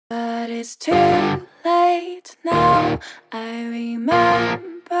it's too late now. I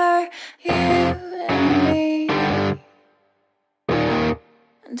remember you and me,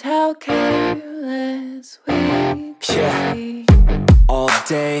 and how careless we could be. All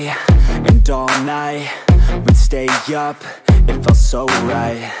day and all night, we'd stay up, it felt so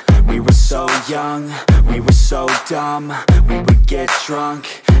right. We were so young, we were so dumb. We would get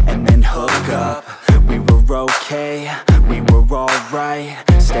drunk and then hook up. We were okay, we were alright,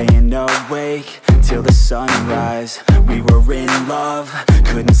 staying awake till the sunrise. We were in love,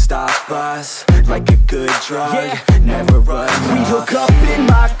 couldn't stop us, like a good drug, never enough. We'd hook up in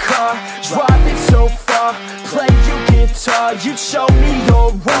my car, driving so far, play you guitar, you'd show me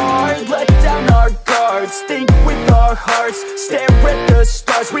your art. Let down our guards, think with our hearts, stare at the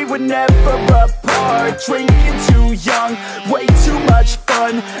stars. We were never apart, drinking too young, way too much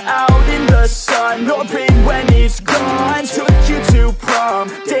fun, out in the sun, or in when it's gone. Took you to prom,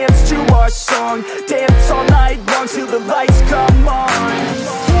 dance to our song, dance all night long till the lights come on.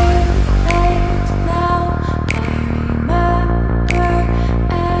 It's too late now, I remember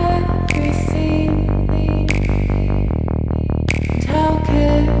everything, and how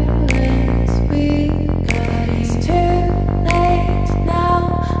careless we got. It's too late now,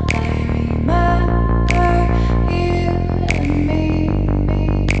 I remember you and me,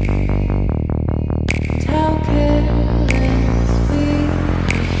 and how careless we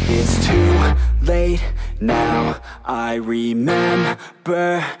got. It's too late now, I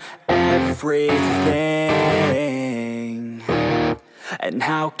remember everything, and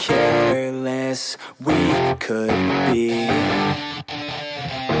how careless we could be,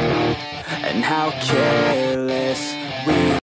 and how careless